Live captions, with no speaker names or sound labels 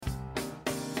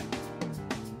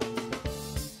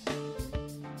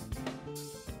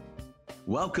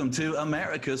Welcome to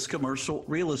America's Commercial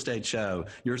Real Estate Show,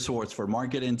 your source for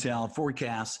market intel,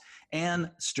 forecasts,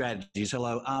 and strategies.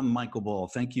 Hello, I'm Michael Bull.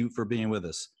 Thank you for being with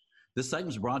us. This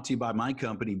segment is brought to you by my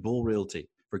company, Bull Realty.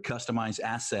 For customized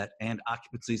asset and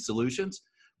occupancy solutions,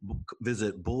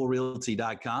 visit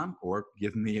bullrealty.com or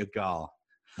give me a call.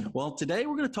 Well, today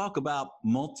we're going to talk about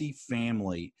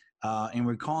multifamily, and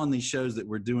we're calling these shows that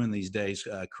we're doing these days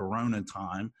Corona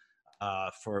time.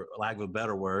 For lack of a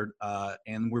better word,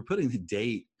 and we're putting the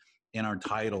date in our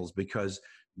titles because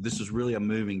this is really a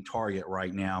moving target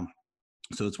right now.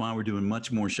 So that's why we're doing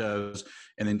much more shows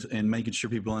and making sure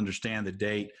people understand the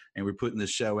date, and we're putting this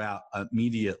show out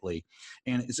immediately.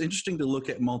 And it's interesting to look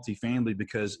at multifamily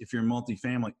because if you're in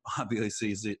multifamily,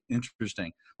 obviously it's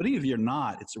interesting. But even if you're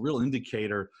not, it's a real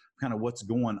indicator of kind of what's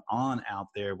going on out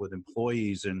there with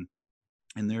employees and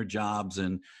their jobs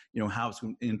and how it's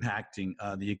impacting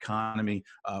the economy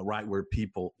right where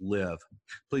people live.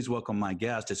 Please welcome my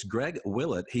guest. It's Greg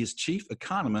Willett. He's chief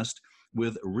economist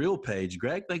with RealPage.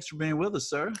 Greg, thanks for being with us,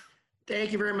 sir.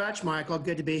 Thank you very much, Michael.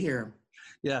 Good to be here.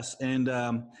 Yes, and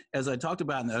as I talked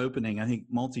about in the opening, I think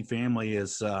multifamily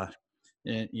is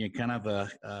kind of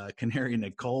a canary in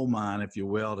the coal mine, if you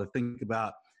will, to think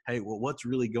about, hey, well, what's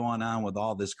really going on with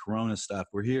all this Corona stuff?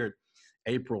 We're here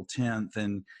April 10th.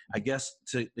 And I guess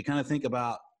to kind of think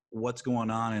about what's going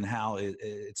on and how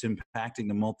it's impacting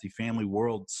the multifamily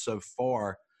world so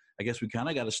far, I guess we kind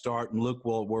of got to start and look,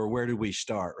 well, where do we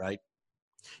start, right?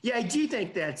 Yeah, I do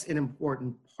think that's an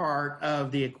important part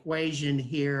of the equation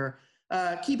here.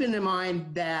 Keeping in mind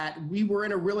that we were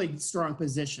in a really strong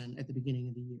position at the beginning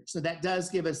of the year. So that does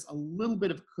give us a little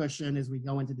bit of cushion as we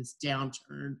go into this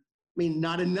downturn. I mean,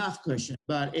 not enough cushion,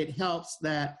 but it helps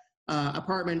that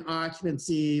apartment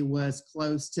occupancy was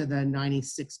close to the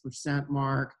 96%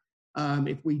 mark.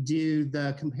 If we do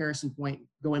the comparison point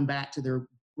going back to the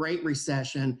Great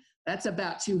Recession, that's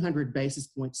about 200 basis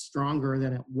points stronger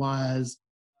than it was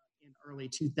in early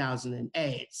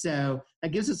 2008. So that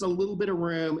gives us a little bit of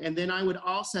room. And then I would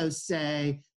also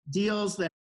say deals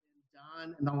that have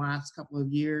been done in the last couple of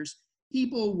years,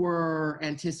 people were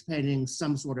anticipating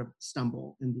some sort of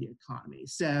stumble in the economy.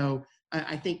 So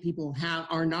I think people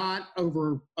are not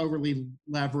overly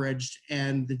leveraged,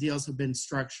 and the deals have been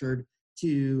structured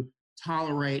to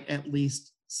tolerate at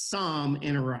least some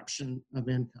interruption of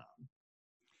income.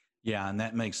 Yeah, and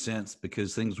that makes sense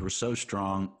because things were so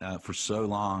strong for so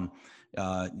long.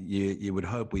 You would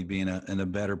hope we'd be in a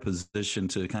better position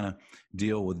to kind of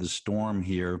deal with the storm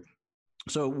here.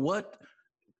 So what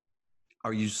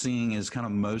are you seeing as kind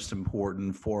of most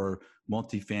important for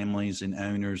multifamilies and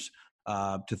owners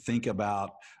to think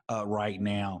about right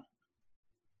now?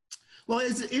 Well,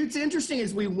 it's interesting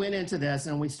as we went into this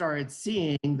and we started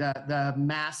seeing the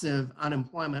massive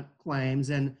unemployment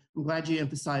claims, and I'm glad you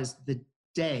emphasized the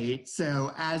date.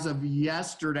 So as of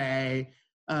yesterday,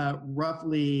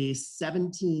 roughly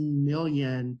 17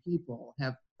 million people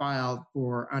have filed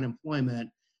for unemployment.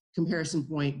 Comparison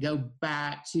point, go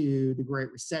back to the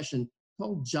Great Recession,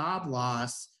 total job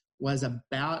loss was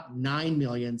about 9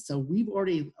 million. So we've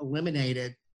already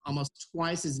eliminated almost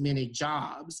twice as many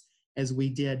jobs as we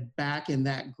did back in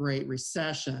that Great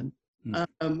Recession.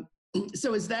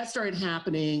 So as that started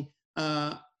happening,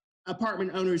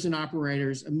 apartment owners and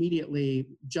operators immediately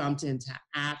jumped into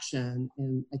action.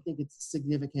 And I think it's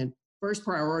significant. First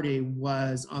priority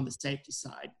was on the safety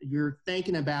side. You're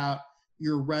thinking about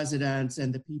your residents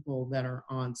and the people that are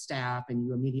on staff, and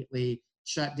you immediately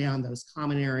shut down those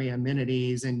common area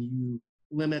amenities, and you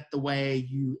limit the way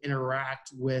you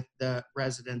interact with the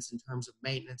residents in terms of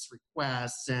maintenance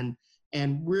requests, and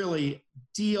really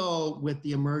deal with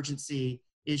the emergency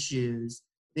issues.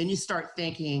 Then you start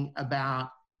thinking about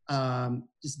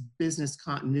just business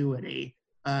continuity,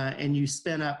 and you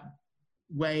spin up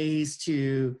ways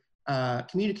to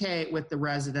communicate with the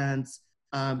residents.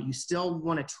 You still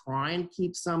want to try and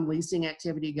keep some leasing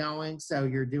activity going, so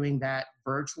you're doing that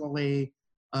virtually.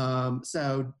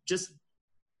 So just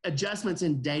adjustments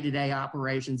in day-to-day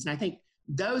operations. And I think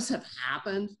those have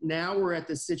happened. Now we're at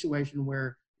this situation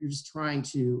where you're just trying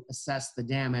to assess the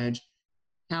damage,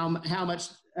 how much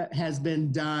has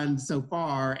been done so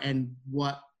far, and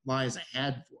what lies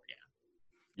ahead for you.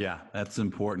 Yeah, that's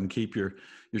important. Keep your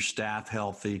staff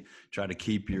healthy. Try to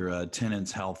keep your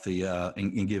tenants healthy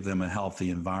and give them a healthy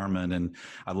environment. And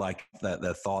I like that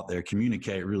thought there.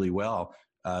 Communicate really well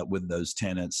with those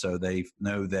tenants so they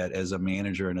know that as a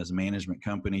manager and as a management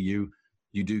company, you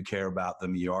do care about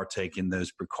them. You are taking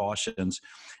those precautions.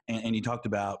 And you talked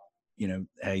about,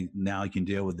 hey, now you can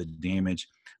deal with the damage.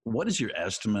 What is your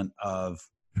estimate of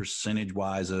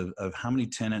percentage-wise of how many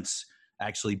tenants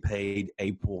actually paid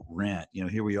April rent?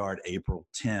 Here we are at April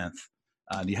 10th.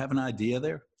 Do you have an idea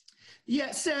there?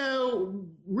 Yeah, so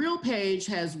RealPage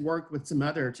has worked with some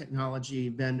other technology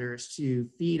vendors to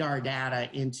feed our data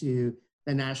into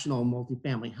the National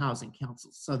Multifamily Housing Council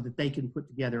so that they can put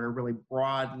together a really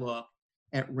broad look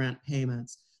at rent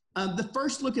payments. The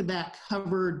first look at that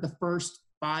covered the first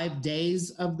 5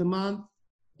 days of the month.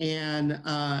 And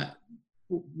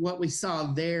what we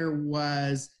saw there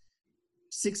was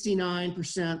 69%,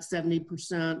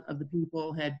 70% of the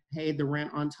people had paid the rent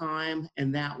on time,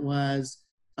 and that was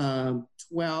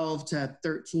 12 to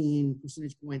 13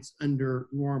 percentage points under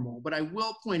normal. But I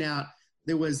will point out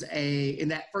there was in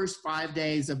that first 5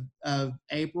 days of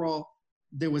April,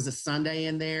 there was a Sunday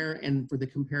in there, and for the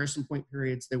comparison point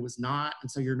periods, there was not.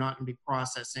 And so you're not going to be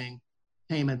processing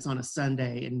payments on a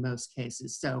Sunday in most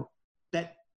cases. So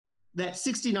that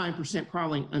 69%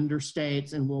 probably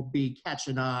understates and will be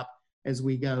catching up as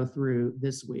we go through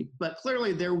this week. But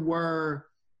clearly there were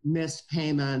missed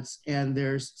payments, and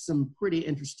there's some pretty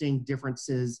interesting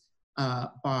differences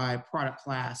by product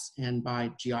class and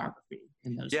by geography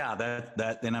in those. Yeah,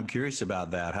 that and I'm curious about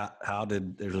that. How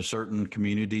did there's a certain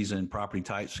communities and property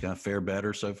types kind of fare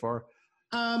better so far?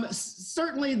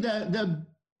 Certainly the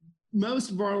most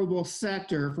vulnerable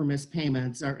sector for missed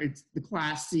payments it's the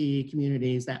Class C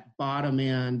communities, that bottom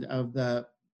end of the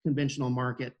conventional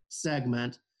market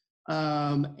segment.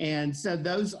 And so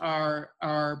those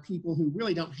are people who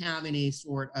really don't have any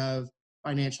sort of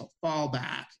financial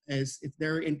fallback, as if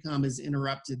their income is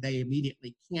interrupted, they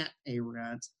immediately can't pay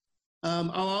rent.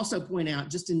 I'll also point out,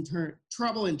 just in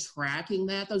trouble in tracking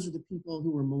that, those are the people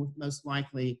who are most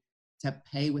likely to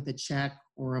pay with a check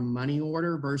or a money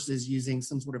order versus using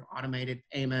some sort of automated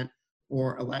payment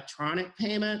or electronic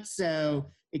payment. So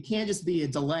it can't just be a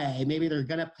delay. Maybe they're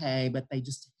going to pay, but they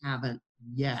just haven't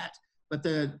yet. But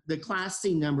the Class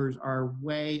C numbers are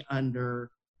way under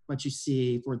what you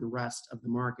see for the rest of the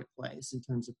marketplace in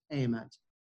terms of payment.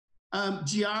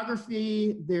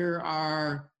 Geography, there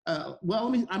are, I'm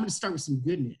going to start with some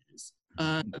good news.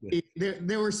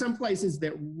 There were some places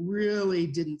that really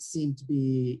didn't seem to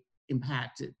be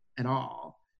impacted at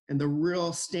all. And the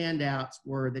real standouts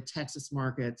were the Texas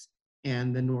markets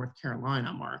and the North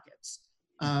Carolina markets.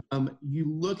 You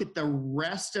look at the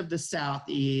rest of the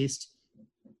Southeast,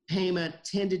 payment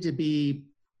tended to be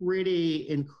pretty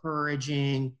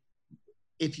encouraging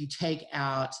if you take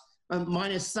out,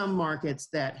 minus some markets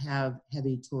that have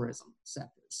heavy tourism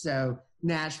sectors. So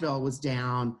Nashville was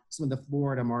down, some of the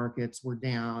Florida markets were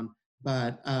down,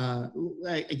 but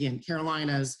again,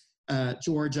 Carolinas,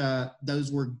 Georgia,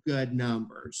 those were good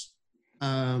numbers.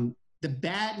 The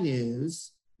bad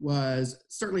news was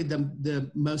certainly the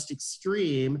most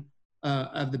extreme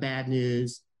of the bad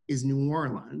news is New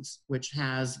Orleans, which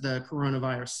has the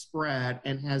coronavirus spread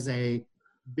and has a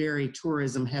very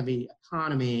tourism-heavy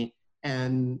economy,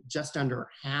 and just under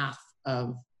half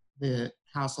of the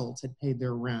households had paid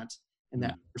their rent in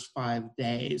that first 5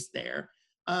 days there.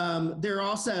 There are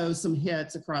also some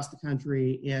hits across the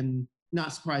country in,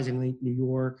 not surprisingly, New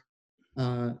York,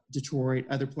 Detroit,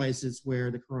 other places where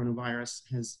the coronavirus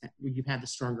you've had the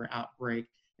stronger outbreak.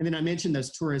 And then I mentioned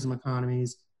those tourism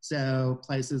economies. So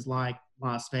places like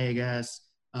Las Vegas,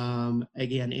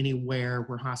 again, anywhere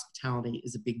where hospitality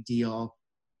is a big deal,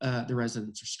 the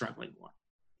residents are struggling more.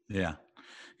 Yeah.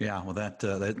 Well,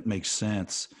 that makes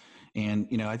sense. And,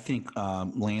 I think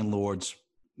landlords,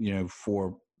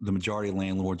 for the majority of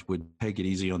landlords would take it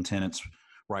easy on tenants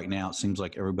right now. It seems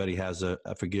like everybody has a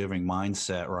forgiving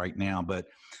mindset right now, but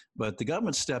the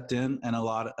government stepped in a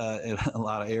lot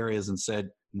of areas and said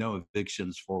no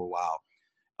evictions for a while.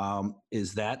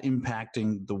 Is that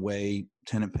impacting the way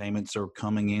tenant payments are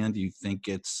coming in? Do you think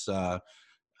it's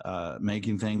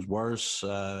making things worse?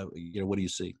 What do you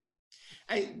see?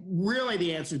 Really,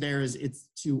 the answer there is it's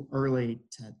too early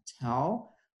to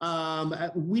tell.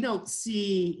 We don't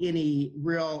see any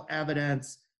real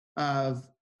evidence of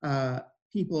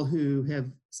people who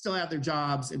still have their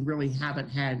jobs and really haven't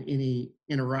had any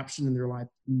interruption in their life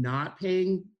not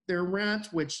paying their rent,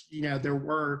 which, there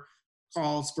were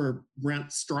calls for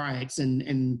rent strikes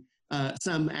and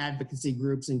some advocacy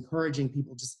groups encouraging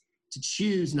people just to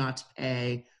choose not to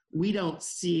pay. We don't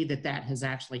see that has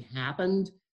actually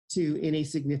happened to any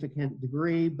significant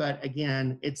degree, but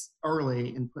again, it's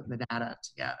early in putting the data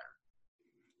together.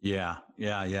 Yeah.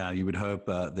 You would hope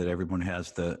that everyone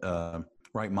has the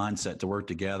right mindset to work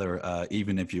together,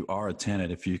 even if you are a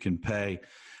tenant. If you can pay,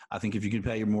 I think if you can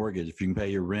pay your mortgage, if you can pay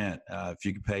your rent, if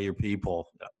you can pay your people,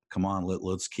 come on,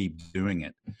 let's keep doing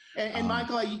it. And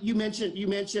Michael, you mentioned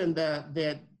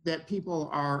that people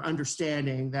are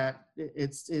understanding that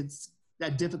it's a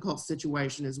difficult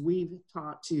situation. As we've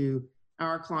talked to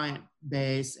our client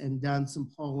base and done some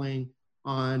polling,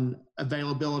 on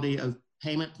availability of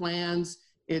payment plans,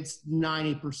 it's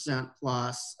 90%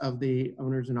 plus of the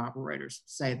owners and operators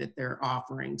say that they're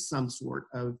offering some sort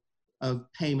of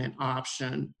payment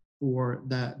option for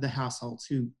the households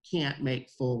who can't make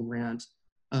full rent.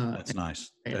 That's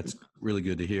nice. That's really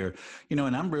good to hear. And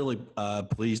I'm really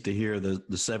pleased to hear the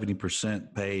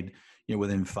 70% paid,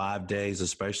 within 5 days,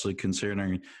 especially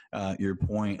considering your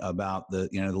point about the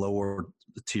lower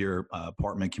tier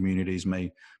apartment communities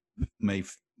may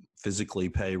physically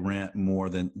pay rent more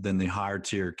than the higher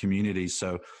tier communities.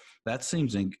 So that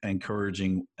seems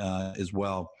encouraging as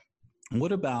well.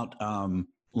 What about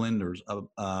lenders?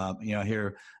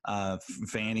 Here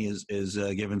Fannie is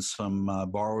giving some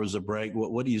borrowers a break.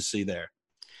 What do you see there?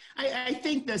 I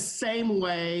think the same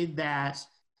way that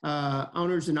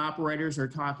owners and operators are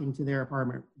talking to their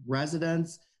apartment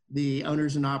residents, the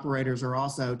owners and operators are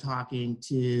also talking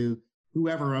to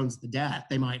whoever owns the debt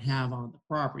they might have on the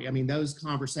property. I mean, those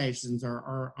conversations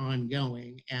are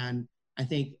ongoing. And I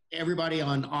think everybody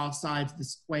on all sides of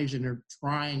this equation are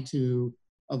trying to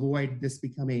avoid this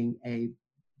becoming a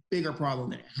bigger problem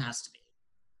than it has to be.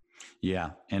 Yeah.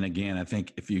 And again, I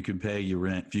think if you can pay your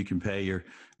rent, if you can pay your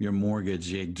mortgage,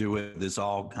 you do it. This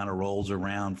all kind of rolls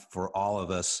around for all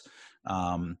of us,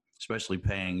 especially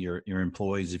paying your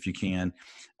employees if you can.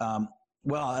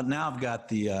 Well, now I've got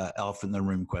the elephant in the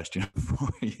room question for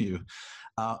you.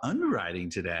 Underwriting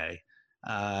today,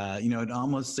 it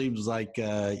almost seems like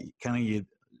you,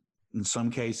 in some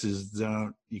cases,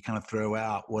 you kind of throw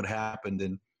out what happened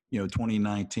in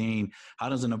 2019. How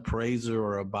does an appraiser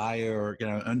or a buyer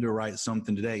underwrite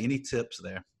something today? Any tips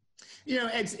there?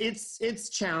 It's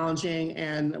challenging,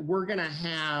 and we're going to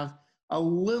have a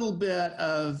little bit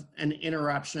of an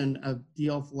interruption of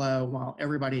deal flow while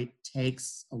everybody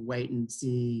takes a wait and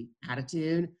see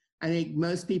attitude. I think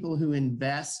most people who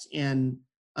invest in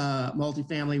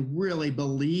multifamily really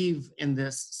believe in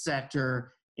this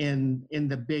sector in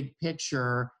the big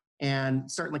picture,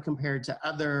 and certainly compared to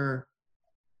other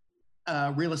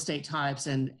real estate types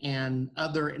and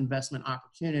other investment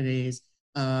opportunities.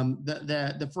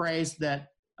 The phrase that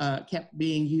kept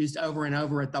being used over and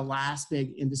over at the last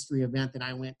big industry event that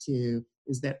I went to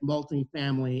is that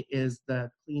multifamily is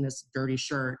the cleanest dirty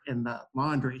shirt in the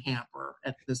laundry hamper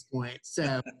at this point.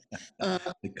 So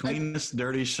the cleanest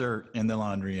dirty shirt in the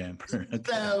laundry hamper.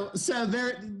 Okay. So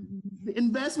the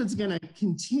investment's going to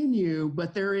continue,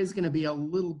 but there is going to be a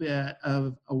little bit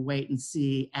of a wait and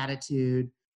see attitude.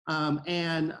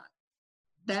 And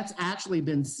that's actually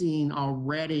been seen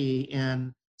already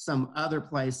in some other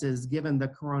places, given the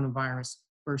coronavirus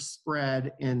first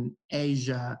spread in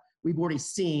Asia. We've already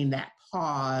seen that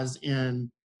pause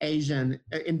in Asian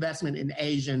investment in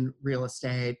Asian real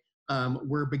estate.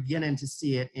 We're beginning to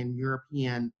see it in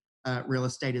European real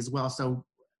estate as well. So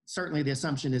certainly the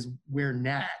assumption is we're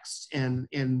next in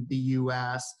the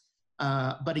US.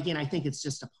 But again, I think it's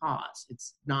just a pause.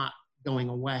 It's not going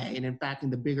away. And in fact,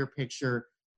 in the bigger picture,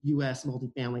 US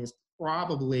multifamily is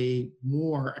probably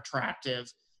more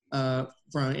attractive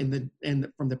from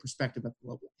the perspective of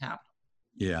global capital.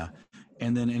 Yeah.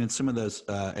 And then in some of those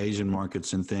Asian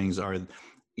markets and things, are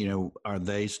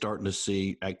they starting to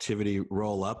see activity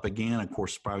roll up again? Of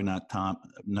course, probably not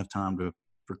enough time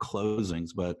for closings,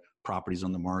 but properties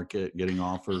on the market, getting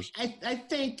offers. I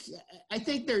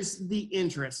think there's the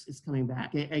interest is coming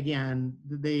back. Again,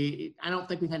 I don't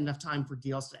think we've had enough time for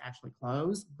deals to actually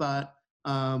close, but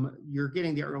you're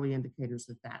getting the early indicators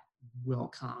that will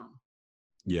come.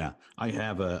 Yeah, I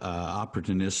have a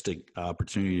opportunistic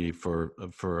opportunity for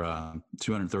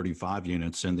 235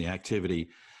 units, and the activity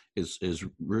is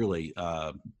really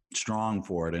strong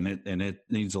for it, and it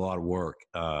needs a lot of work.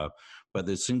 But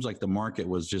it seems like the market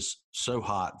was just so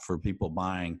hot for people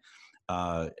buying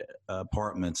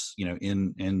apartments,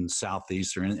 in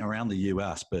Southeast or around the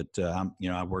U.S. But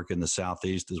I work in the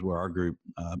Southeast, is where our group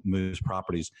moves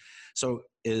properties. So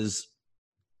as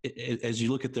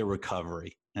you look at their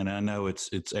recovery, and I know it's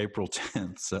April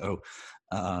 10th, so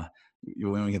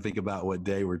when we can think about what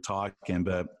day we're talking,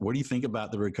 but what do you think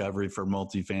about the recovery for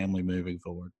multifamily moving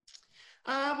forward?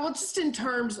 Well, just in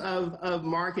terms of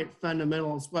market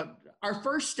fundamentals, our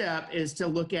first step is to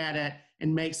look at it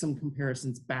and make some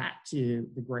comparisons back to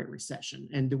the Great Recession.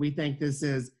 And do we think this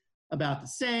is about the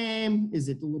same? Is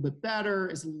it a little bit better?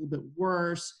 Is it a little bit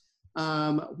worse?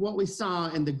 What we saw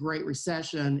in the Great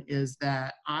Recession is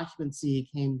that occupancy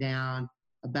came down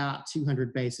about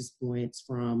 200 basis points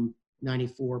from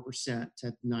 94%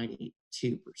 to 92%.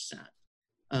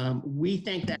 We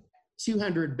think that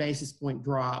 200 basis point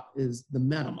drop is the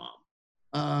minimum.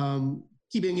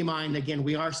 Keeping in mind, again,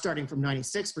 we are starting from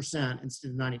 96%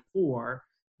 instead of 94,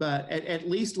 but at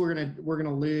least we're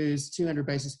gonna lose 200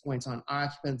 basis points on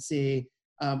occupancy.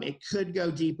 It could go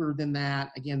deeper than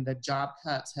that. Again, the job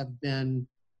cuts have been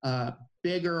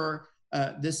bigger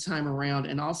this time around,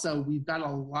 and also we've got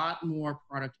a lot more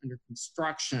product under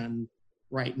construction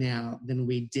right now than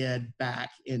we did back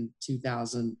in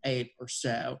 2008 or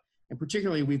so. And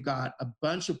particularly, we've got a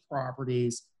bunch of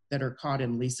properties that are caught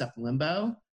in lease-up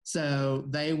limbo. So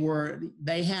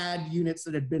they had units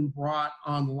that had been brought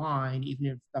online, even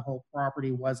if the whole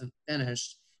property wasn't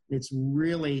finished. It's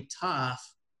really tough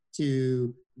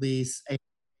to lease a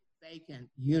vacant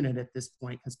unit at this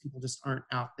point because people just aren't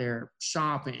out there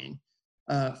shopping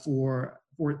for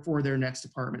their next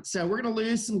apartment. So we're going to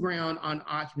lose some ground on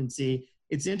occupancy.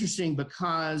 It's interesting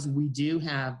because we do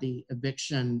have the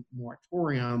eviction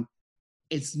moratorium.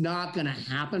 It's not going to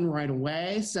happen right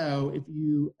away. So if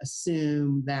you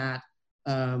assume that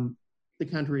the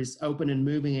country is open and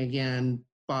moving again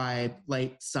by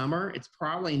late summer, it's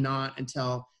probably not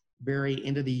until very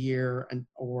end of the year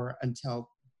or until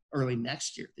early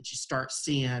next year that you start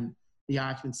seeing the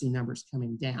occupancy numbers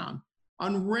coming down.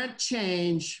 On rent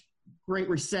change, Great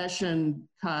Recession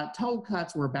total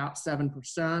cuts were about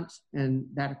 7%, and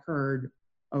that occurred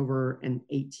over an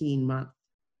 18-month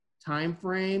time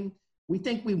frame. We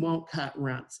think we won't cut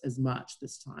rents as much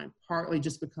this time, partly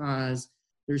just because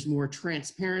there's more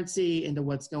transparency into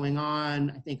what's going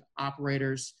on. I think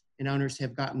operators and owners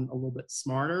have gotten a little bit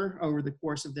smarter over the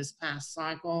course of this past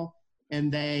cycle,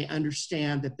 and they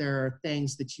understand that there are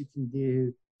things that you can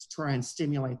do to try and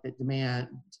stimulate the demand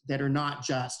that are not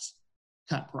just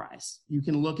cut price. You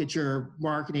can look at your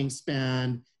marketing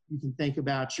spend. You can think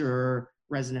about your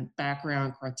resident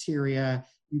background criteria.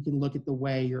 You can look at the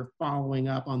way you're following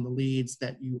up on the leads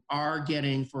that you are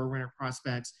getting for renter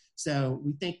prospects. So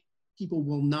we think people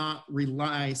will not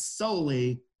rely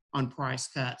solely on price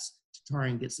cuts to try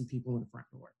and get some people in the front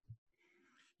door.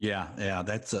 Yeah,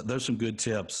 those are some good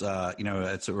tips.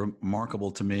 It's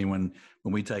remarkable to me when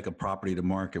we take a property to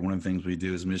market. One of the things we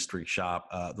do is mystery shop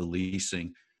the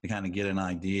leasing to kind of get an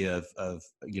idea of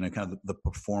kind of the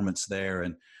performance there.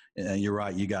 And you're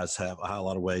right, you guys have a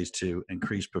lot of ways to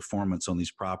increase performance on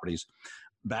these properties.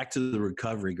 Back to the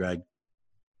recovery, Greg.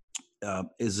 Of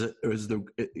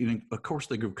course,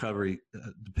 the recovery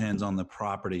depends on the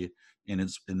property and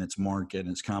its market and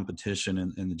its competition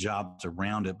and the jobs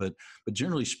around it. But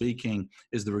generally speaking,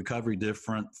 is the recovery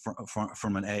different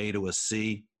from an A to a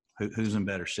C? Who's in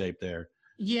better shape there?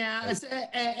 Yeah,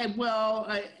 at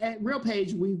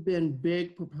RealPage, we've been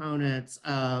big proponents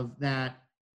of that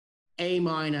A-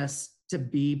 to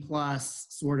B+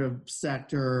 sort of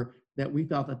sector, that we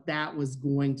felt that was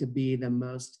going to be the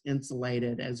most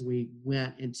insulated as we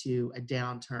went into a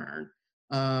downturn.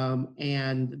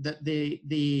 And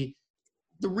the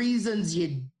reasons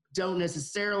you don't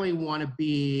necessarily want to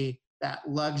be that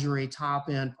luxury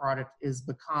top-end product is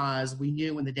because we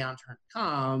knew when the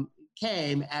downturn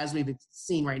came, as we've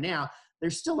seen right now,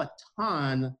 there's still a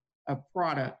ton of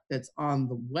product that's on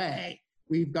the way.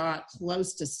 We've got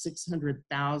close to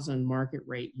 600,000 market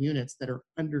rate units that are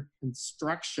under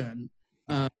construction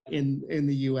in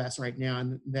the U.S. right now,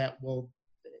 and it'll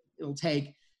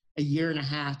take a year and a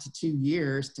half to 2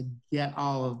 years to get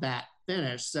all of that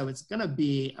finished. So it's going to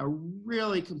be a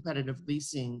really competitive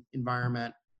leasing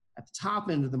environment at the top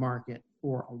end of the market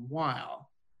for a while.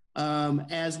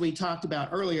 As we talked about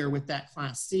earlier with that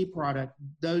Class C product,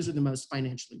 those are the most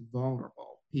financially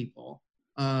vulnerable people.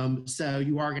 So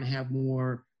you are going to have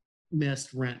more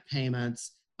missed rent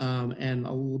payments and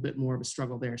a little bit more of a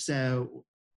struggle there. So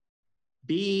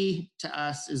B to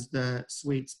us is the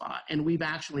sweet spot. And we've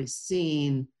actually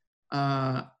seen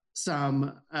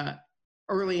some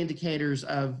early indicators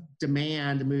of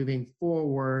demand moving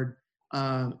forward.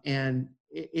 And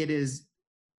it is,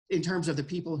 in terms of the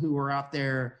people who are out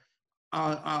there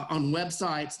on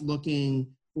websites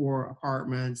looking for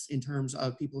apartments, in terms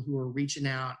of people who are reaching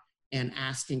out and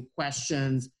asking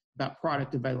questions about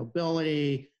product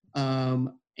availability,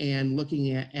 and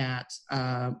looking at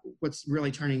what's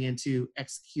really turning into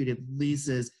executed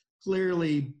leases.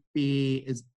 Clearly, B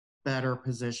is better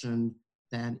positioned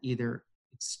than either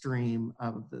extreme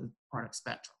of the product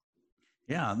spectrum.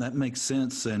 Yeah, that makes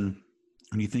sense. And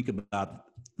when you think about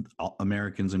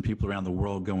Americans and people around the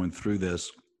world going through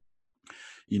this,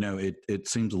 it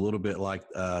seems a little bit like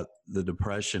the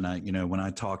Depression. When I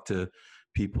talk to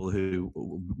people who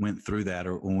went through that,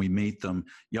 or when we meet them,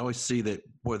 you always see that,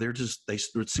 boy,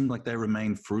 it seems like they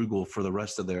remain frugal for the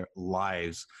rest of their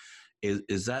lives.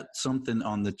 Is that something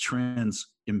on the trends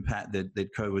impact that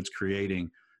COVID's creating?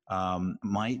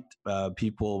 Might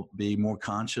people be more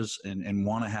conscious and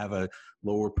want to have a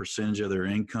lower percentage of their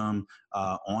income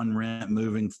on rent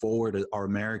moving forward? Are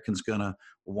Americans going to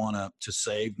want to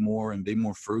save more and be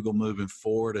more frugal moving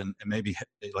forward, and maybe,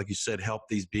 like you said, help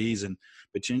these bees, and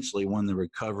potentially when the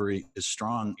recovery is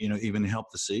strong, even help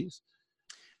the Cs?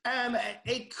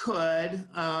 It could,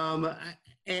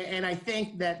 and I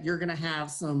think that you're going to have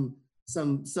some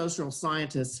social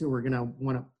scientists who are going to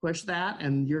want to push that,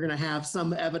 and you're going to have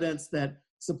some evidence that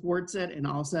supports it, and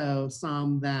also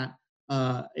some that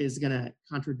is going to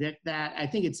contradict that. I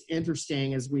think it's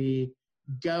interesting as we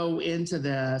go into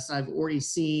this. I've already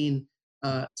seen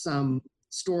some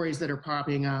stories that are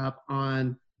popping up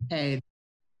on, hey,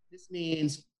 this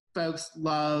means folks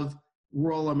love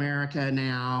rural America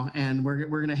now, and we're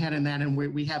going to head in that, and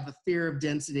we have the fear of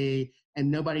density, and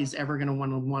nobody's ever going to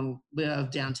want to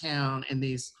live downtown in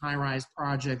these high-rise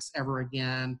projects ever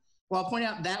again. Well, I'll point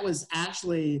out that was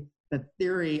actually the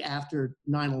theory after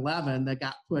 9/11 that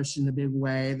got pushed in a big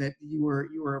way, that you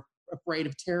were afraid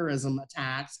of terrorism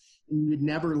attacks and you'd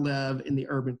never live in the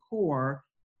urban core.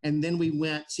 And then we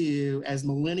went to, as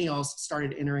millennials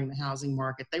started entering the housing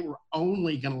market, they were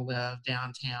only going to live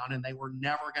downtown and they were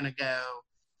never going to go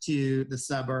to the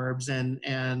suburbs.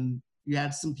 And you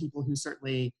had some people who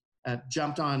certainly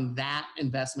jumped on that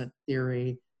investment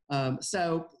theory.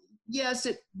 So yes,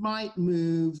 it might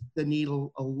move the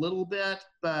needle a little bit,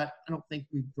 but I don't think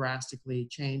we've drastically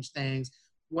changed things.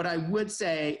 What I would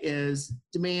say is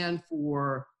demand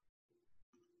for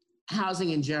housing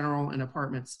in general and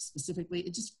apartments specifically,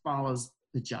 it just follows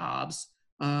the jobs.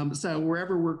 So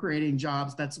wherever we're creating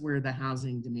jobs, that's where the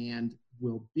housing demand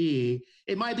will be.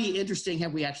 It might be interesting,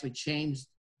 have we actually changed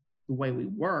the way we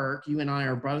work? You and I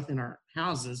are both in our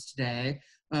houses today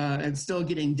and still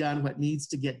getting done what needs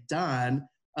to get done.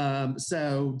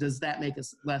 So does that make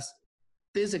us less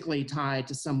physically tied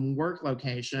to some work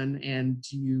location, and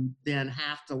do you then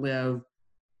have to live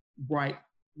right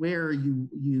where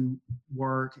you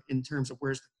work in terms of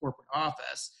where's the corporate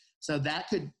office? So that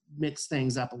could mix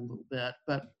things up a little bit,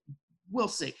 but we'll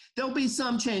see. There'll be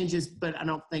some changes, but I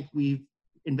don't think we've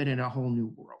invented a whole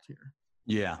new world here.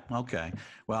 Yeah. Okay.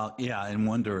 Well, yeah. And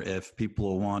wonder if people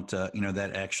will want,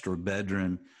 that extra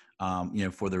bedroom,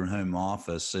 for their home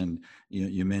office. And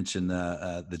you mentioned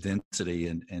the density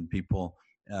and people,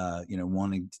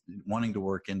 wanting to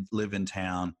work and live in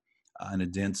town in a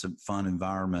dense and fun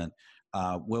environment.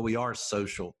 Well, we are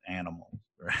social animals,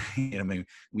 right? I mean,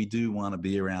 we do want to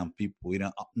be around people. We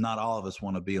don't. Not all of us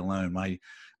want to be alone.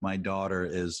 My daughter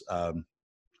is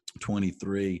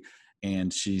 23,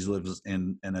 and she lives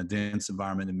in a dense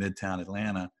environment in Midtown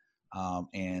Atlanta.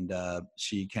 And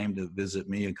she came to visit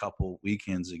me a couple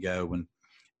weekends ago,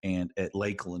 and at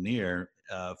Lake Lanier,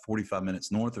 45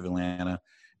 minutes north of Atlanta,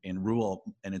 in rural,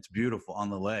 and it's beautiful on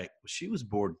the lake. She was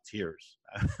bored to tears.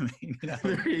 I mean,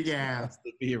 There you go. Wants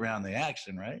to be around the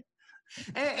action, right?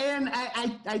 And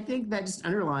I think that just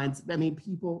underlines, I mean,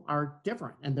 people are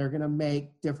different and they're going to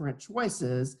make different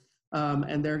choices.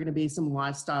 And there are going to be some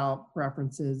lifestyle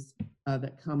preferences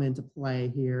that come into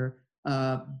play here.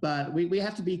 But we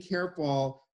have to be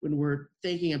careful when we're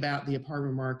thinking about the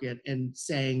apartment market and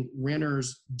saying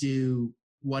renters do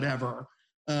whatever,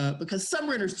 because some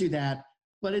renters do that,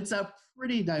 but it's a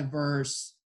pretty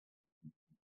diverse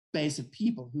base of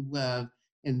people who live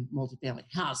in multifamily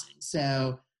housing.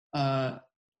 So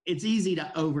it's easy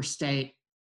to overstate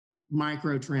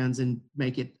micro trends and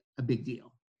make it a big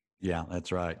deal. Yeah,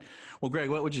 that's right. Well, Greg,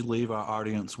 what would you leave our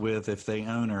audience with if they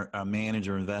own or manage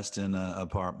or invest in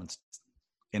apartments?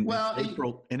 It's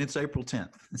April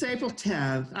 10th. It's April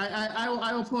 10th.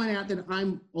 I will point out that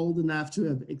I'm old enough to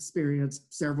have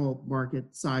experienced several market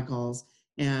cycles,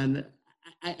 and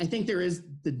I think there is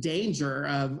the danger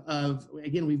of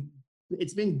again,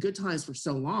 it's been good times for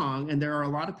so long, and there are a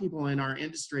lot of people in our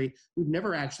industry who've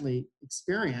never actually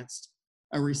experienced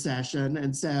a recession.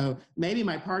 And so maybe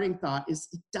my parting thought is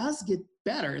it does get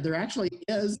better. There actually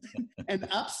is an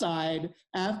upside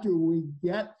after we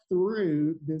get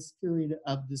through this period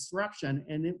of disruption,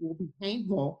 and it will be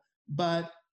painful, but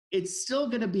it's still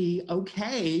going to be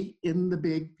okay in the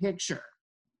big picture.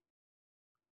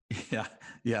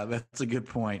 Yeah, that's a good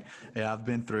point. Yeah, I've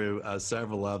been through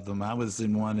several of them. I was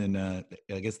in one in,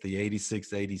 I guess, the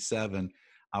 86, 87.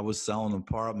 I was selling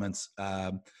apartments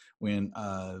when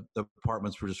the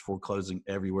apartments were just foreclosing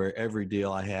everywhere. Every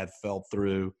deal I had fell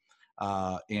through.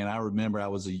 And I remember I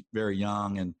was very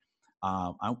young, and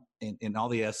and all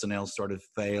the S&Ls started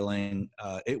failing.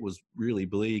 It was really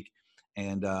bleak.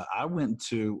 And I went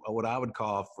to what I would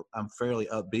call, I'm fairly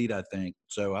upbeat, I think.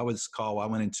 So I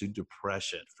went into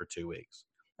depression for 2 weeks.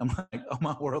 I'm like, oh,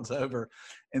 my world's over.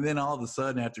 And then all of a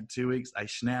sudden, after 2 weeks, I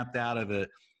snapped out of it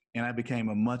and I became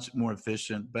a much more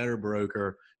efficient, better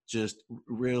broker, just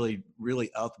really,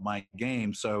 really upped my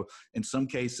game. So in some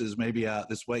cases, maybe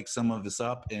this wakes some of us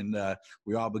up and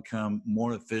we all become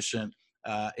more efficient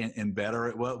and better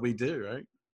at what we do, right?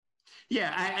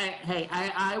 Yeah,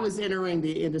 I was entering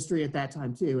the industry at that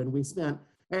time too, and we spent,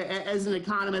 as an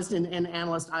economist and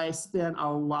analyst, I spent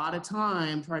a lot of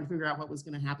time trying to figure out what was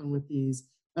going to happen with these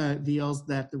deals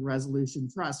that the Resolution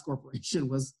Trust Corporation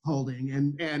was holding,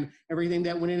 and everything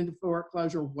that went into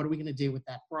foreclosure. What are we going to do with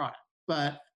that product?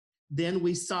 But then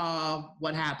we saw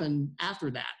what happened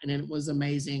after that, and it was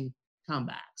amazing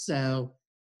comeback. So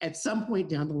at some point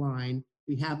down the line,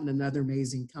 we have another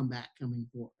amazing comeback coming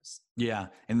for us. Yeah,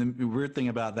 and the weird thing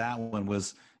about that one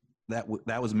was that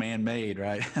was man-made,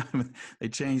 right? They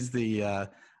changed the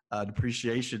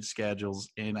depreciation schedules,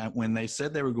 and when they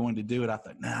said they were going to do it, I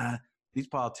thought, nah, these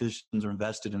politicians are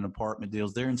invested in apartment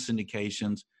deals. They're in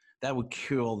syndications. That would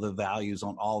kill the values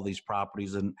on all these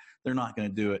properties, and they're not going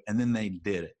to do it. And then they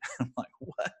did it. I'm like,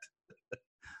 what?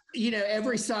 You know,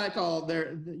 every cycle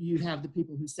there you have the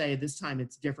people who say this time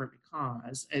it's different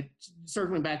because,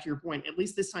 circling back to your point, at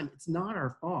least this time it's not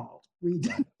our fault. We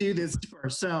didn't do this to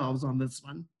ourselves on this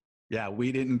one. Yeah,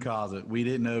 we didn't cause it. We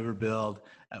didn't overbuild.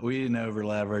 We didn't over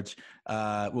leverage.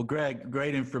 Well, Greg,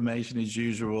 great information as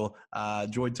usual.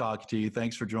 Enjoyed talking to you.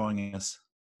 Thanks for joining us.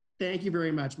 Thank you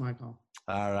very much, Michael.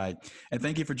 All right. And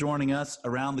thank you for joining us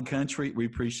around the country. We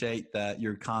appreciate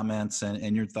your comments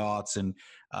and your thoughts and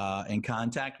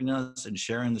contacting us and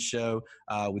sharing the show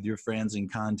with your friends and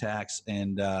contacts,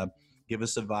 and give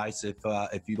us advice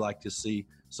if you'd like to see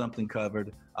something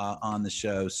covered on the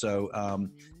show. So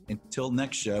until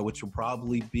next show, which will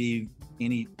probably be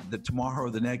tomorrow or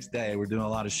the next day, we're doing a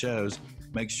lot of shows.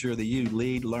 Make sure that you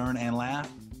lead, learn, and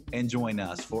laugh, and join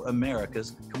us for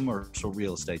America's Commercial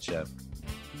Real Estate Show.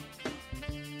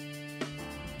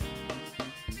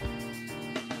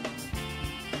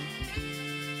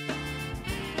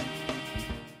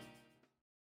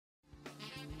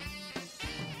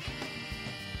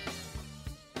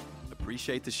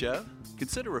 Appreciate the show?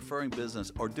 Consider referring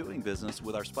business or doing business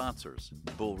with our sponsors.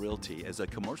 Bull Realty is a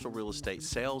commercial real estate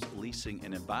sales, leasing,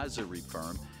 and advisory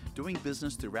firm doing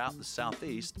business throughout the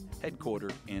Southeast,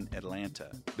 headquartered in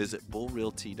Atlanta. Visit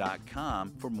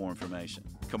bullrealty.com for more information.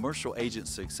 Commercial Agent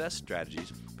Success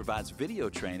Strategies provides video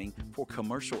training for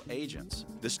commercial agents.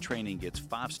 This training gets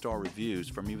 5-star reviews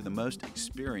from even the most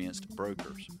experienced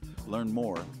brokers. Learn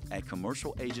more at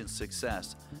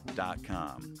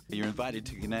commercialagentsuccess.com. You're invited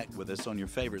to connect with us on your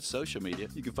favorite social media.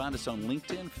 You can find us on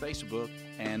LinkedIn, Facebook,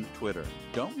 and Twitter.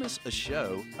 Don't miss a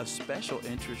show of special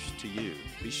interest to you.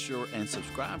 Be sure and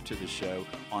subscribe to the show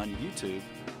on YouTube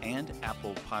and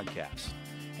Apple Podcasts.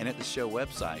 And at the show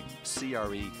website,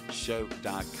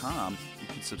 creshow.com, you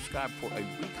can subscribe for a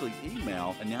weekly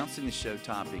email announcing the show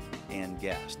topic and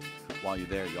guest. While you're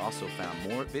there, you also found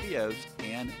more videos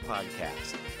and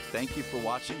podcasts. Thank you for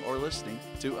watching or listening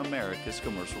to America's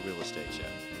Commercial Real Estate Show.